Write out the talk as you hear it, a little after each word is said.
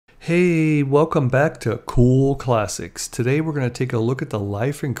Hey, welcome back to Cool Classics. Today we're going to take a look at the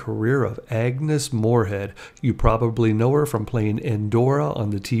life and career of Agnes Moorehead. You probably know her from playing Endora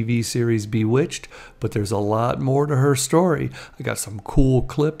on the TV series Bewitched, but there's a lot more to her story. I got some cool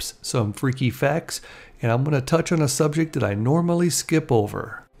clips, some freaky facts, and I'm going to touch on a subject that I normally skip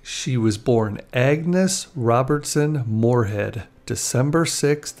over. She was born Agnes Robertson Moorehead, December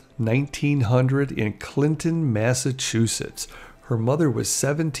 6th, 1900 in Clinton, Massachusetts. Her mother was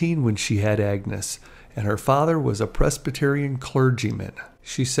 17 when she had Agnes, and her father was a Presbyterian clergyman.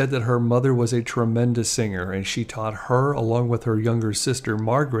 She said that her mother was a tremendous singer, and she taught her, along with her younger sister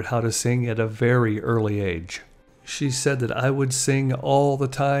Margaret, how to sing at a very early age. She said that I would sing all the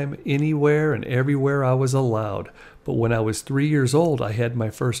time, anywhere and everywhere I was allowed. But when I was 3 years old, I had my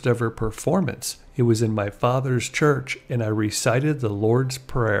first ever performance. It was in my father's church, and I recited the Lord's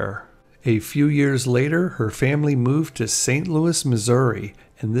Prayer. A few years later, her family moved to St. Louis, Missouri,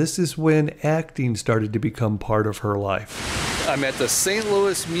 and this is when acting started to become part of her life. I'm at the St.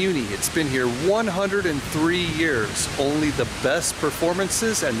 Louis Muni. It's been here 103 years. Only the best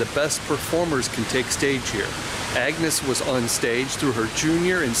performances and the best performers can take stage here. Agnes was on stage through her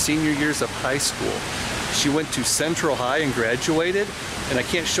junior and senior years of high school. She went to Central High and graduated, and I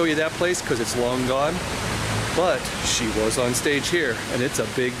can't show you that place because it's long gone, but she was on stage here, and it's a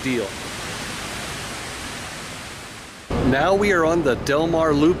big deal. Now we are on the Del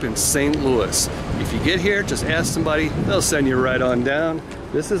Mar Loop in St. Louis. If you get here, just ask somebody, they'll send you right on down.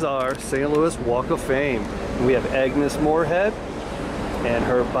 This is our St. Louis Walk of Fame. We have Agnes Moorehead and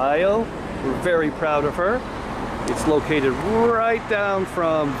her bio. We're very proud of her. It's located right down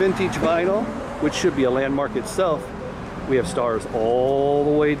from vintage vinyl, which should be a landmark itself. We have stars all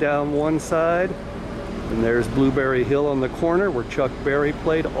the way down one side. And there's Blueberry Hill on the corner where Chuck Berry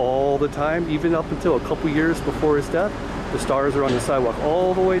played all the time, even up until a couple years before his death. The stars are on the sidewalk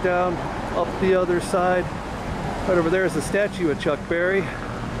all the way down, up the other side. Right over there is the statue of Chuck Berry.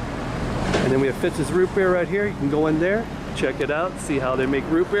 And then we have Fitz's Root Beer right here. You can go in there, check it out, see how they make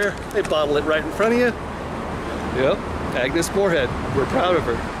root beer. They bottle it right in front of you. Yep, Agnes Moorehead. We're proud of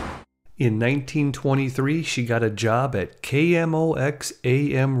her. In 1923, she got a job at KMOX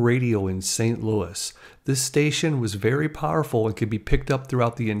AM radio in St. Louis. This station was very powerful and could be picked up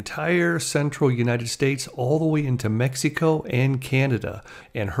throughout the entire central United States all the way into Mexico and Canada.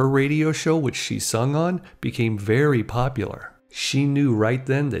 And her radio show, which she sung on, became very popular. She knew right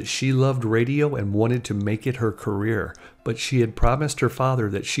then that she loved radio and wanted to make it her career, but she had promised her father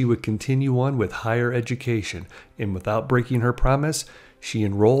that she would continue on with higher education, and without breaking her promise, she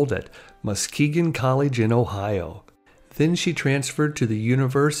enrolled at Muskegon College in Ohio. Then she transferred to the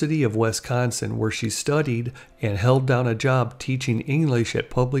University of Wisconsin, where she studied and held down a job teaching English at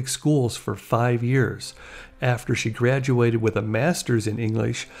public schools for 5 years. After she graduated with a master's in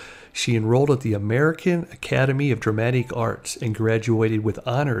English, she enrolled at the American Academy of Dramatic Arts and graduated with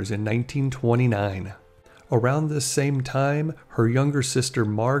honors in 1929. Around this same time, her younger sister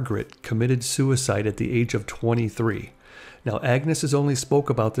Margaret committed suicide at the age of 23. Now, Agnes has only spoke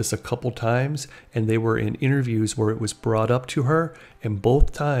about this a couple times, and they were in interviews where it was brought up to her, and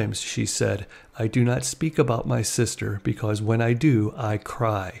both times she said, "I do not speak about my sister because when I do, I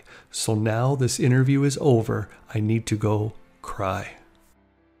cry. So now this interview is over, I need to go cry."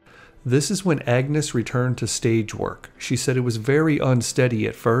 This is when Agnes returned to stage work. She said it was very unsteady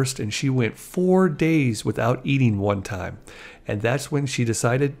at first, and she went 4 days without eating one time. And that's when she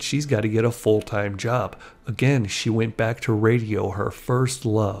decided she's got to get a full-time job. Again, she went back to radio, her first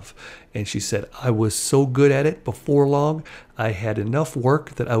love. And she said, "I was so good at it before long, I had enough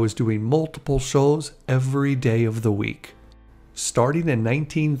work that I was doing multiple shows every day of the week." Starting in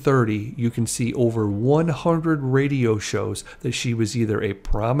 1930, you can see over 100 radio shows that she was either a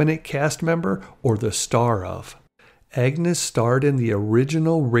prominent cast member or the star of. Agnes starred in the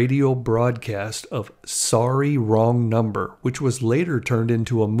original radio broadcast of Sorry, Wrong Number, which was later turned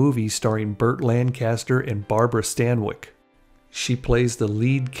into a movie starring Burt Lancaster and Barbara Stanwyck. She plays the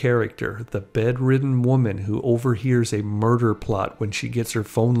lead character, the bedridden woman who overhears a murder plot when she gets her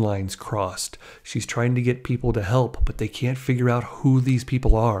phone lines crossed. She's trying to get people to help, but they can't figure out who these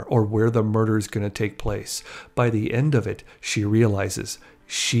people are or where the murder is going to take place. By the end of it, she realizes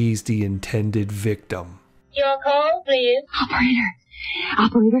she's the intended victim. Your call, please.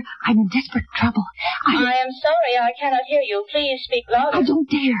 Operator, I'm in desperate trouble. I am sorry, I cannot hear you. Please speak louder. I don't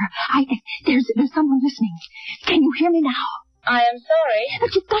dare. There's someone listening. Can you hear me now? I am sorry.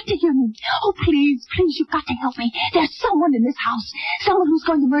 But you've got to hear me. Oh, please, you've got to help me. There's someone in this house. Someone who's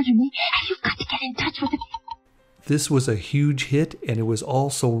going to murder me. And you've got to get in touch with him. This was a huge hit, and it was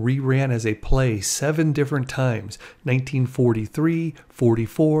also reran as a play 7 different times: 1943,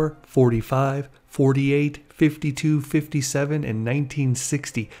 44, 45, 48, 52, 57, and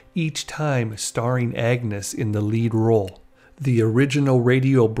 1960, each time starring Agnes in the lead role. The original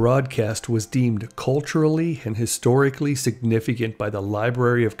radio broadcast was deemed culturally and historically significant by the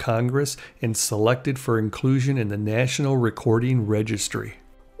Library of Congress and selected for inclusion in the National Recording Registry.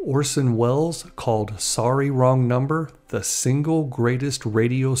 Orson Welles called Sorry Wrong Number the single greatest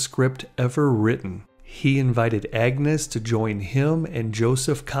radio script ever written. He invited Agnes to join him and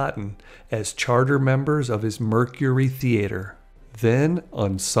Joseph Cotten as charter members of his Mercury Theater. Then,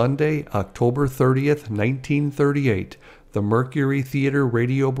 on Sunday, October 30th, 1938, the Mercury Theater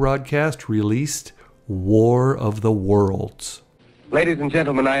radio broadcast released War of the Worlds. Ladies and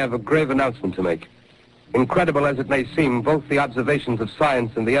gentlemen, I have a grave announcement to make. Incredible as it may seem, both the observations of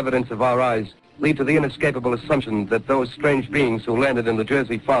science and the evidence of our eyes lead to the inescapable assumption that those strange beings who landed in the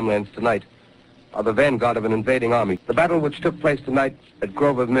Jersey farmlands tonight are the vanguard of an invading army. The battle which took place tonight at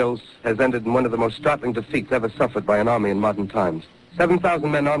Grover Mills has ended in one of the most startling defeats ever suffered by an army in modern times.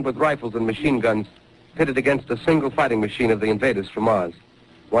 7,000 men armed with rifles and machine guns pitted against a single fighting machine of the invaders from Mars.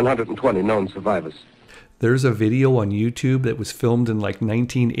 120 known survivors. There's a video on YouTube that was filmed in like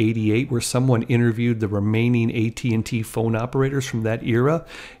 1988 where someone interviewed the remaining AT&T phone operators from that era,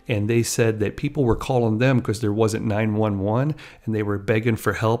 and they said that people were calling them because there wasn't 911, and they were begging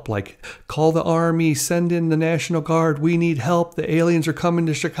for help, like, call the army, send in the National Guard, we need help, the aliens are coming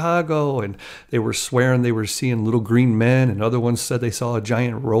to Chicago. And they were swearing they were seeing little green men, and other ones said they saw a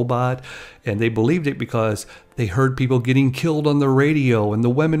giant robot, and they believed it because they heard people getting killed on the radio and the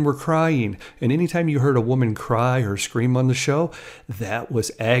women were crying. And anytime you heard a woman cry or scream on the show, that was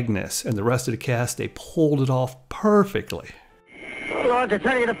Agnes. And the rest of the cast, they pulled it off perfectly. Lord, they're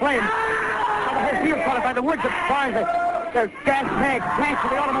turning the plane. Overhead field caught by the woods of fires. There's gas tanks for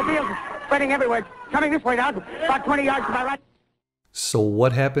the automobiles spreading everywhere. Coming this way now, about 20 yards to my right. So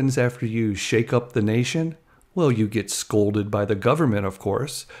what happens after you shake up the nation? Well, you get scolded by the government, of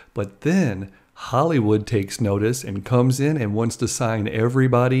course, but then Hollywood takes notice and comes in and wants to sign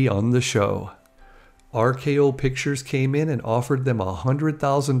everybody on the show. RKO Pictures came in and offered them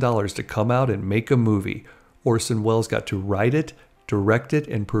 $100,000 to come out and make a movie. Orson Welles got to write it, direct it,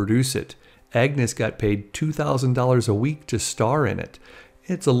 and produce it. Agnes got paid $2,000 a week to star in it.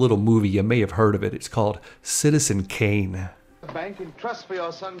 It's a little movie, you may have heard of it. It's called Citizen Kane. The bank in trust for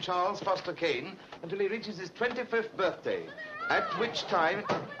your son Charles Foster Kane until he reaches his 25th birthday, at which time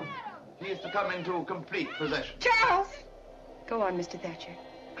he is to come into complete possession. Charles! Go on, Mr. Thatcher.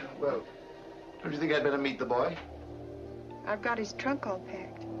 Well, don't you think I'd better meet the boy? I've got his trunk all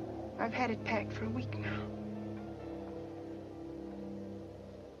packed. I've had it packed for a week now.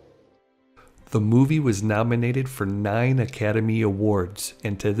 The movie was nominated for 9 Academy Awards,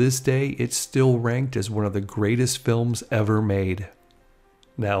 and to this day, it's still ranked as one of the greatest films ever made.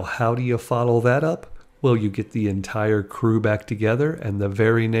 Now, how do you follow that up? Well, you get the entire crew back together, and the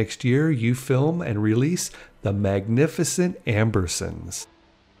very next year, you film and release The Magnificent Ambersons.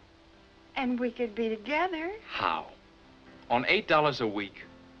 And we could be together. How? On $8 a week.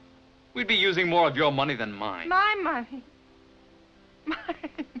 We'd be using more of your money than mine. My money. Mine.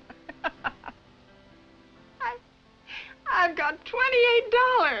 I've got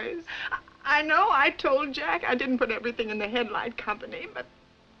 $28. I know I told Jack I didn't put everything in the headlight company, but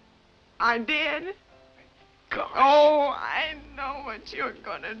I did. Gosh. Oh, I know what you're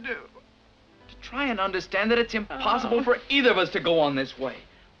gonna do. To try and understand that it's impossible for either of us to go on this way.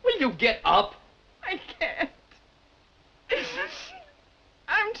 Will you get up? I can't.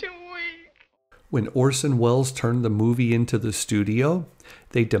 I'm too weak. When Orson Welles turned the movie into the studio,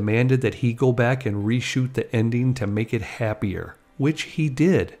 they demanded that he go back and reshoot the ending to make it happier, which he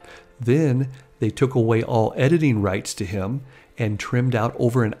did. Then they took away all editing rights to him and trimmed out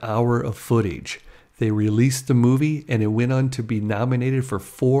over an hour of footage. They released the movie and it went on to be nominated for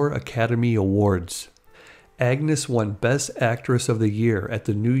 4 Academy Awards. Agnes won Best Actress of the Year at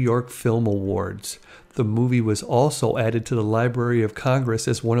the New York Film Awards. The movie was also added to the Library of Congress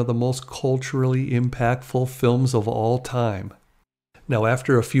as one of the most culturally impactful films of all time. Now,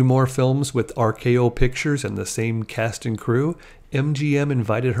 after a few more films with RKO Pictures and the same cast and crew, MGM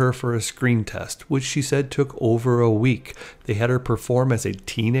invited her for a screen test, which she said took over a week. They had her perform as a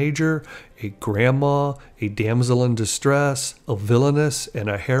teenager, a grandma, a damsel in distress, a villainess, and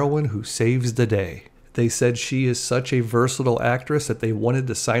a heroine who saves the day. They said she is such a versatile actress that they wanted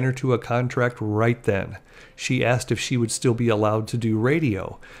to sign her to a contract right then. She asked if she would still be allowed to do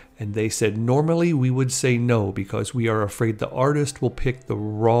radio, and they said normally we would say no because we are afraid the artist will pick the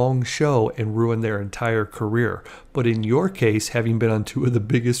wrong show and ruin their entire career. But in your case, having been on 2 of the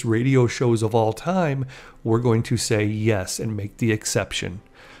biggest radio shows of all time, we're going to say yes and make the exception.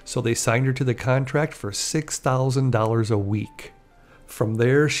 So they signed her to the contract for $6,000 a week. From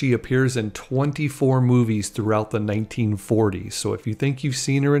there, she appears in 24 movies throughout the 1940s, so if you think you've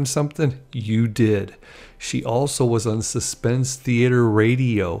seen her in something, you did. She also was on Suspense Theater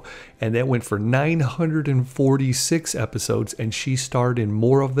Radio, and that went for 946 episodes, and she starred in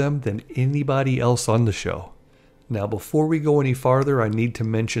more of them than anybody else on the show. Now, before we go any farther, I need to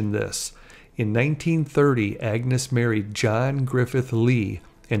mention this. In 1930, Agnes married John Griffith Lee,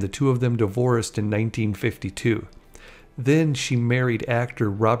 and the 2 of them divorced in 1952. Then she married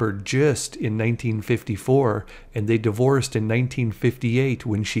actor Robert Gist in 1954, and they divorced in 1958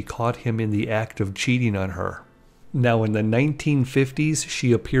 when she caught him in the act of cheating on her. Now in the 1950s,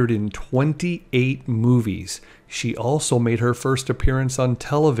 she appeared in 28 movies. She also made her first appearance on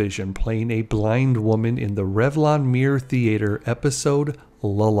television, playing a blind woman in the Revlon Mirror Theater episode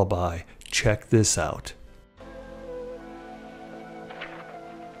Lullaby. Check this out.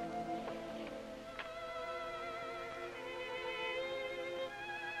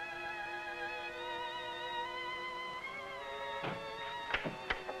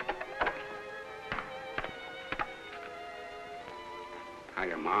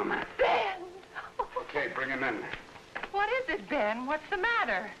 Hiya, Mom. Ben! Okay, bring him in. What is it, Ben? What's the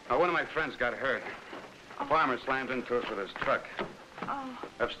matter? Oh, one of my friends got hurt. A farmer slammed into us with his truck. Oh,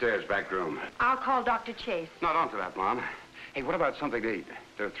 Upstairs, back room. I'll call Dr. Chase. No, don't do that, Mom. Hey, what about something to eat?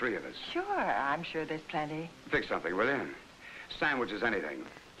 There are 3 of us. Sure, I'm sure there's plenty. Fix something, will you? Sandwiches, anything.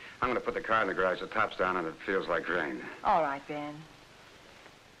 I'm going to put the car in the garage. The top's down and it feels like rain. All right, Ben.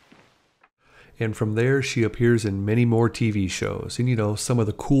 And from there, she appears in many more TV shows. And some of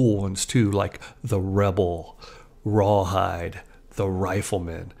the cool ones too, like The Rebel, Rawhide, The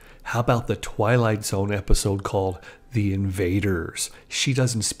Rifleman. How about the Twilight Zone episode called The Invaders? She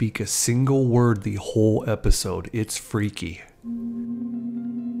doesn't speak a single word the whole episode. It's freaky.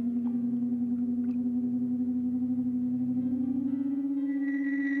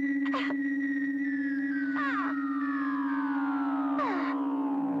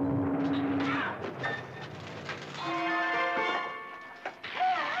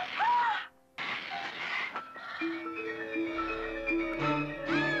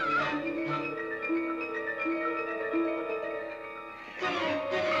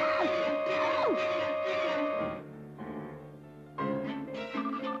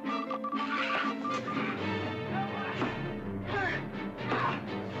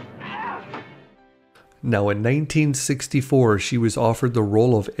 Now in 1964, she was offered the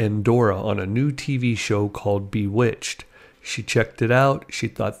role of Endora on a new TV show called Bewitched. She checked it out, she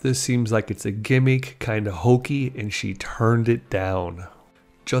thought this seems like it's a gimmick, kinda hokey, and she turned it down.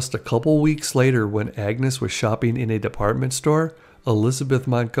 Just a couple weeks later, when Agnes was shopping in a department store, Elizabeth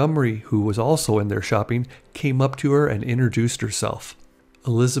Montgomery, who was also in there shopping, came up to her and introduced herself.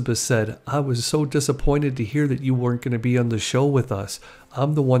 Elizabeth said, "I was so disappointed to hear that you weren't going to be on the show with us.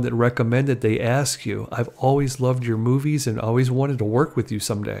 I'm the one that recommended they ask you. I've always loved your movies and always wanted to work with you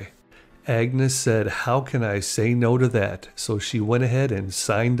someday." Agnes said, "How can I say no to that?" So she went ahead and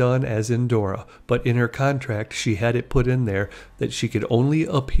signed on as Endora. But in her contract, she had it put in there that she could only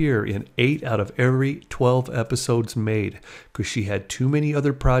appear in 8 out of every 12 episodes made, because she had too many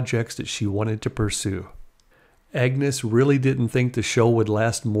other projects that she wanted to pursue. Agnes really didn't think the show would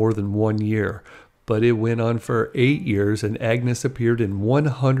last more than 1 year, but it went on for 8 years, and Agnes appeared in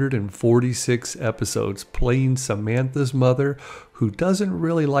 146 episodes, playing Samantha's mother, who doesn't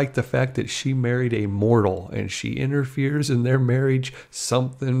really like the fact that she married a mortal, and she interferes in their marriage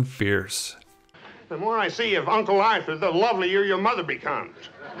something fierce. The more I see of Uncle Arthur, the lovelier your mother becomes.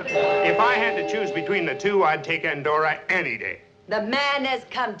 If I had to choose between the 2, I'd take Endora any day. The man has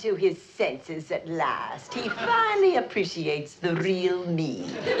come to his senses at last. He finally appreciates the real me.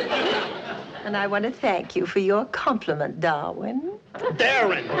 And I want to thank you for your compliment, Darwin.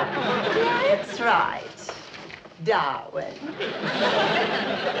 Darren! That's right, Darwin.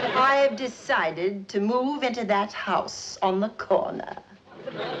 I have decided to move into that house on the corner.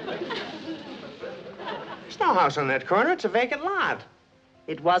 There's no house on that corner. It's a vacant lot.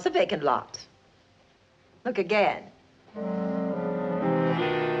 It was a vacant lot. Look again.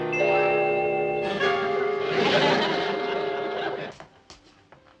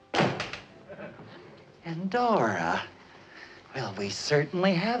 Endora, Well, we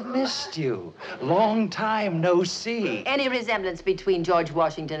certainly have missed you. Long time no see. Any resemblance between George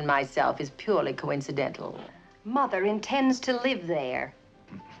Washington and myself is purely coincidental. Mother intends to live there.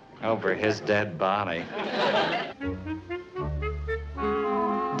 Over his dead body.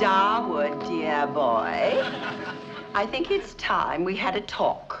 Darwood, dear boy, I think it's time we had a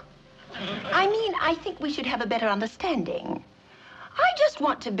talk. I think we should have a better understanding. I just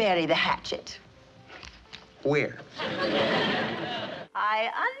want to bury the hatchet. Where? I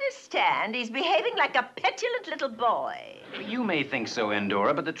understand he's behaving like a petulant little boy. You may think so,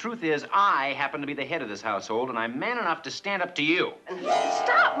 Endora, but the truth is I happen to be the head of this household, and I'm man enough to stand up to you.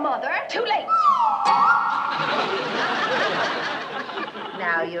 Stop, Mother. Too late.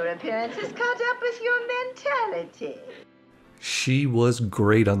 Now your appearance has caught up with your mentality. She was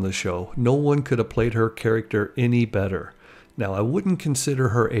great on the show. No one could have played her character any better. Now, I wouldn't consider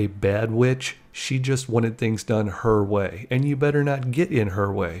her a bad witch. She just wanted things done her way, and you better not get in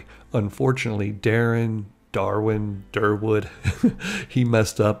her way. Unfortunately, Durwood, he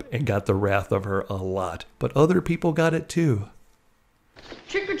messed up and got the wrath of her a lot. But other people got it too.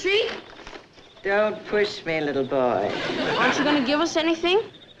 Trick or treat? Don't push me, little boy. Aren't you gonna give us anything?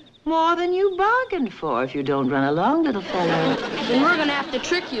 More than you bargained for if you don't run along, little fellow. Then we're gonna have to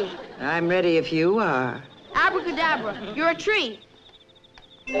trick you. I'm ready if you are. Abracadabra, you're a tree.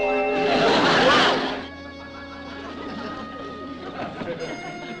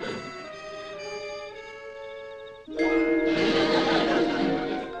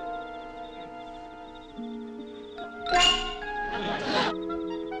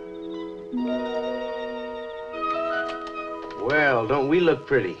 Well, don't we look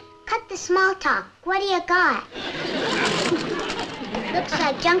pretty? Cut the small talk. What do you got? Looks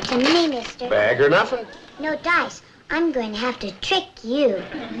like junk to me, mister. Bag or nothing? No dice. I'm going to have to trick you.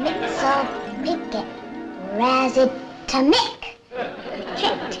 Mix-up, picket, razz-it-to-mick.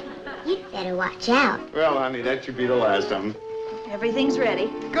 Tricked. You'd better watch out. Well, honey, that should be the last of them. Everything's ready.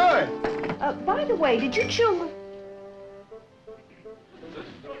 Good. By the way, did you chew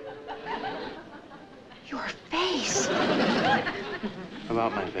your face?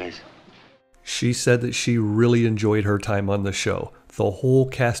 About my face. She said that she really enjoyed her time on the show. The whole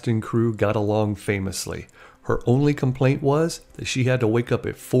cast and crew got along famously. Her only complaint was that she had to wake up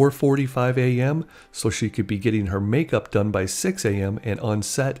at 4:45 a.m. so she could be getting her makeup done by 6 a.m. and on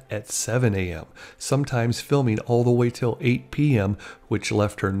set at 7 a.m., sometimes filming all the way till 8 p.m., which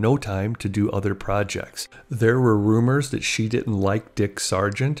left her no time to do other projects. There were rumors that she didn't like Dick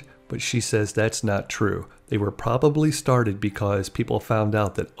Sargent, but she says that's not true. They were probably started because people found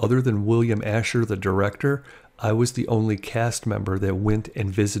out that other than William Asher, the director, I was the only cast member that went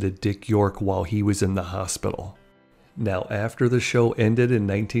and visited Dick York while he was in the hospital. Now, after the show ended in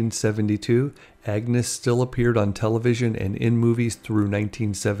 1972, Agnes still appeared on television and in movies through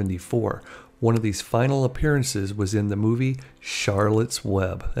 1974. One of these final appearances was in the movie Charlotte's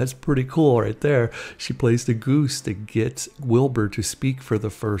Web. That's pretty cool right there. She plays the goose that gets Wilbur to speak for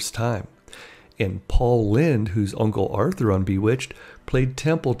the first time. And Paul Lynde, who's Uncle Arthur on Bewitched, played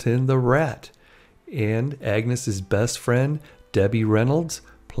Templeton the rat. And Agnes's best friend, Debbie Reynolds,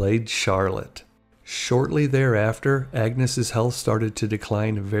 played Charlotte. Shortly thereafter, Agnes's health started to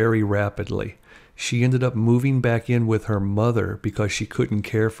decline very rapidly. She ended up moving back in with her mother because she couldn't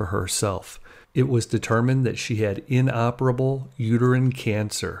care for herself. It was determined that she had inoperable uterine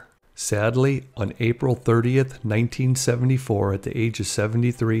cancer. Sadly, on April 30th, 1974, at the age of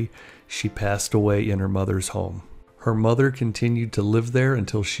 73, she passed away in her mother's home. Her mother continued to live there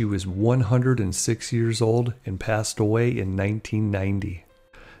until she was 106 years old and passed away in 1990.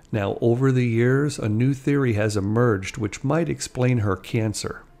 Now, over the years, a new theory has emerged which might explain her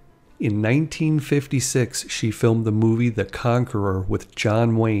cancer. In 1956, she filmed the movie The Conqueror with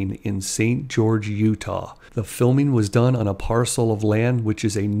John Wayne in St. George, Utah. The filming was done on a parcel of land which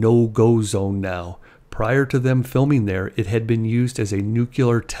is a no-go zone now. Prior to them filming there, it had been used as a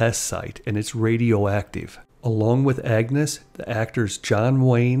nuclear test site and it's radioactive. Along with Agnes, the actors John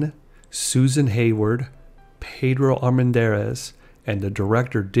Wayne, Susan Hayward, Pedro Armendariz, and the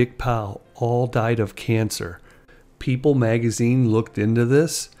director Dick Powell all died of cancer. People magazine looked into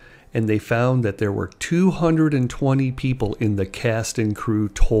this, and they found that there were 220 people in the cast and crew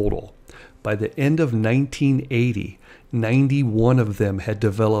total. By the end of 1980, 91 of them had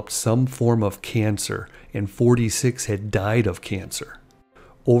developed some form of cancer, and 46 had died of cancer.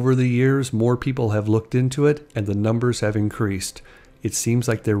 Over the years, more people have looked into it, and the numbers have increased. It seems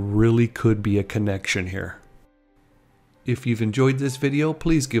like there really could be a connection here. If you've enjoyed this video,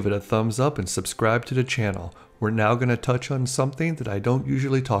 please give it a thumbs up and subscribe to the channel. We're now going to touch on something that I don't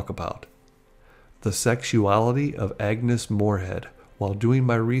usually talk about. The sexuality of Agnes Moorehead. While doing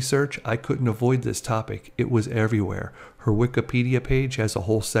my research, I couldn't avoid this topic. It was everywhere. Her Wikipedia page has a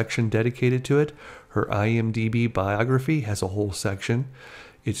whole section dedicated to it. Her IMDb biography has a whole section.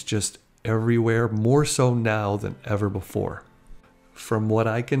 It's just everywhere, more so now than ever before. From what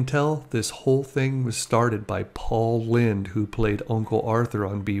I can tell, this whole thing was started by Paul Lynde, who played Uncle Arthur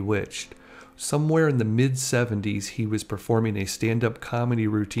on Bewitched. Somewhere in the mid-70s, he was performing a stand-up comedy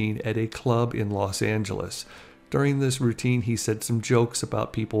routine at a club in Los Angeles. During this routine, he said some jokes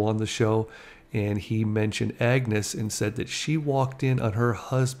about people on the show, and he mentioned Agnes and said that she walked in on her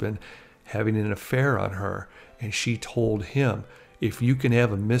husband having an affair on her, and she told him, "If you can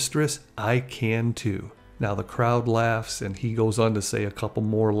have a mistress, I can too." Now the crowd laughs, and he goes on to say a couple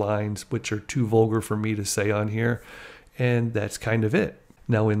more lines, which are too vulgar for me to say on here, and that's kind of it.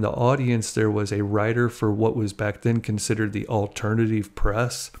 Now in the audience, there was a writer for what was back then considered the alternative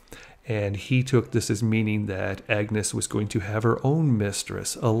press, and he took this as meaning that Agnes was going to have her own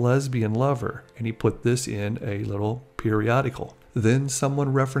mistress, a lesbian lover, and he put this in a little periodical. Then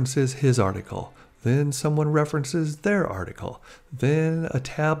someone references his article. Then someone references their article. Then a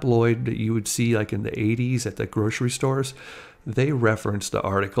tabloid that you would see like in the 80s at the grocery stores, they reference the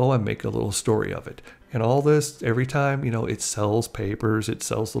article and make a little story of it. And all this, every time, it sells papers, it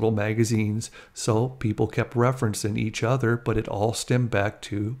sells little magazines. So people kept referencing each other, but it all stemmed back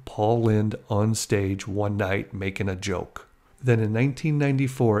to Paul Lynde on stage one night making a joke. Then in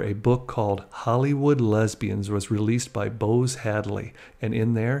 1994, a book called Hollywood Lesbians was released by Bose Hadley, and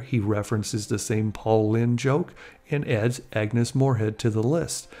in there he references the same Paul Lynde joke and adds Agnes Moorehead to the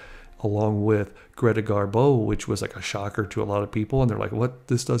list, along with Greta Garbo, which was like a shocker to a lot of people, and they're like, what?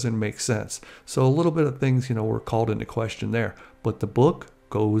 This doesn't make sense. So a little bit of things, were called into question there. But the book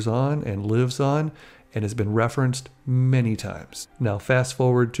goes on and lives on, and has been referenced many times. Now fast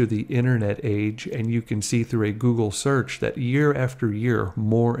forward to the internet age, and you can see through a Google search that year after year,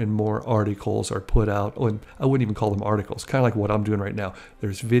 more and more articles are put out. And I wouldn't even call them articles, kind of like what I'm doing right now.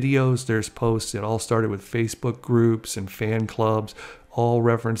 There's videos, there's posts. It all started with Facebook groups and fan clubs, all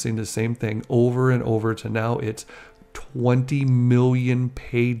referencing the same thing over and over, to now it's 20 million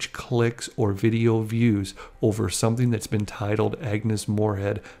page clicks or video views over something that's been titled Agnes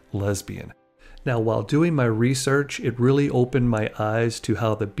Moorehead Lesbian. Now, while doing my research, it really opened my eyes to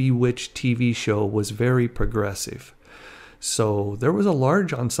how the Bewitched TV show was very progressive. So there was a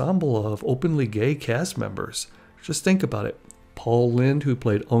large ensemble of openly gay cast members. Just think about it. Paul Lynde, who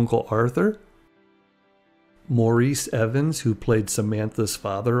played Uncle Arthur. Maurice Evans, who played Samantha's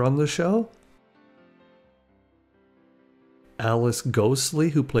father on the show. Alice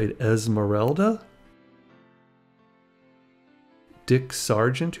Ghostly, who played Esmeralda. Dick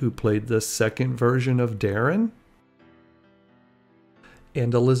Sargent, who played the second version of Darren.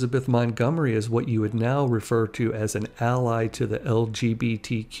 And Elizabeth Montgomery is what you would now refer to as an ally to the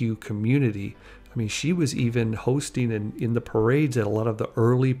LGBTQ community. I mean, she was even hosting in the parades at a lot of the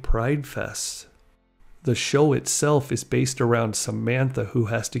early Pride Fests. The show itself is based around Samantha, who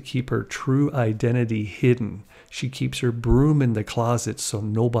has to keep her true identity hidden. She keeps her broom in the closet so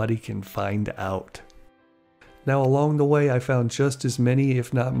nobody can find out. Now, along the way, I found just as many,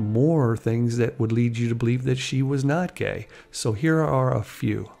 if not more, things that would lead you to believe that she was not gay. So here are a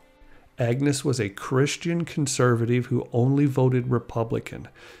few. Agnes was a Christian conservative who only voted Republican.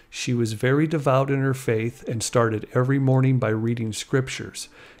 She was very devout in her faith and started every morning by reading scriptures.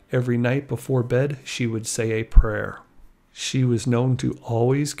 Every night before bed, she would say a prayer. She was known to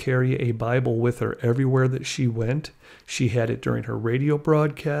always carry a Bible with her everywhere that she went. She had it during her radio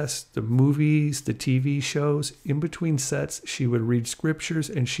broadcasts, the movies, the TV shows. In between sets, she would read scriptures,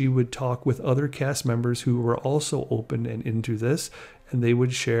 and she would talk with other cast members who were also open and into this, and they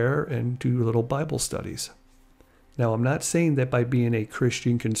would share and do little Bible studies. Now, I'm not saying that by being a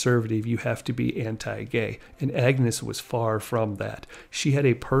Christian conservative, you have to be anti-gay, and Agnes was far from that. She had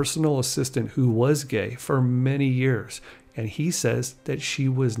a personal assistant who was gay for many years, and he says that she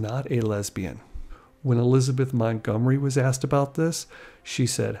was not a lesbian. When Elizabeth Montgomery was asked about this, she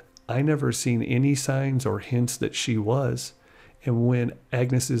said, "I never seen any signs or hints that she was." And when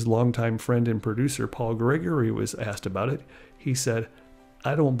Agnes's longtime friend and producer Paul Gregory was asked about it, he said,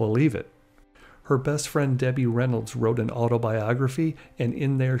 "I don't believe it." Her best friend Debbie Reynolds wrote an autobiography, and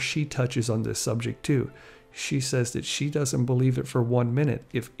in there she touches on this subject too. She says that she doesn't believe it for 1 minute.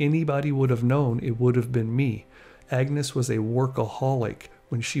 If anybody would have known, it would have been me. Agnes was a workaholic.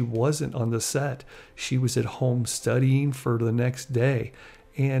 When she wasn't on the set, she was at home studying for the next day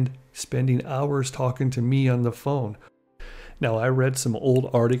and spending hours talking to me on the phone. Now, I read some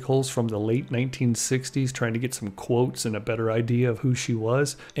old articles from the late 1960s trying to get some quotes and a better idea of who she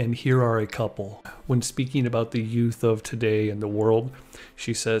was, and here are a couple. When speaking about the youth of today and the world,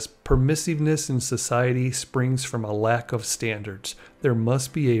 she says, "Permissiveness in society springs from a lack of standards. There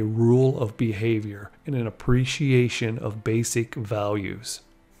must be a rule of behavior and an appreciation of basic values.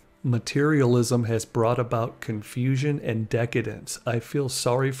 Materialism has brought about confusion and decadence. I feel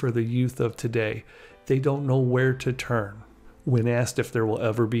sorry for the youth of today. They don't know where to turn." When asked if there will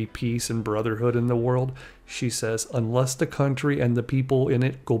ever be peace and brotherhood in the world, she says, "Unless the country and the people in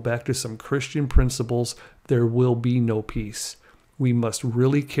it go back to some Christian principles, there will be no peace. We must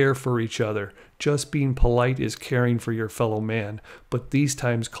really care for each other. Just being polite is caring for your fellow man, but these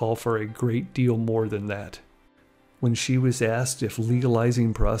times call for a great deal more than that." When she was asked if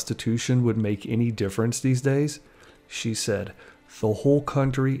legalizing prostitution would make any difference these days, she said, "The whole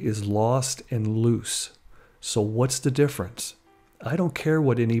country is lost and loose. So what's the difference? I don't care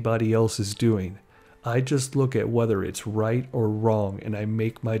what anybody else is doing. I just look at whether it's right or wrong and I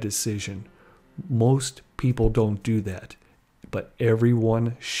make my decision. Most people don't do that, but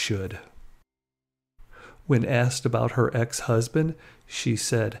everyone should." When asked about her ex-husband, she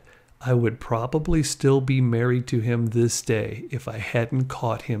said, "I would probably still be married to him this day if I hadn't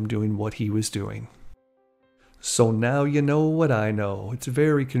caught him doing what he was doing." So now you know what I know. It's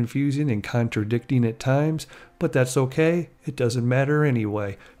very confusing and contradicting at times, but that's okay. It doesn't matter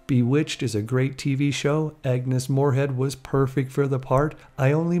anyway. Bewitched is a great TV show. Agnes Moorehead was perfect for the part.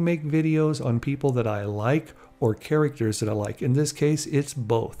 I only make videos on people that I like or characters that I like. In this case, it's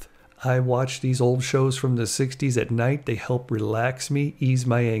both. I watch these old shows from the 60s at night. They help relax me, ease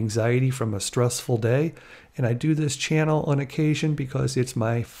my anxiety from a stressful day. And I do this channel on occasion because it's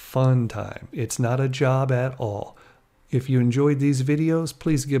my fun time. It's not a job at all. If you enjoyed these videos,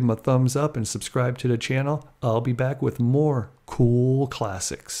 please give them a thumbs up and subscribe to the channel. I'll be back with more cool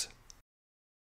classics.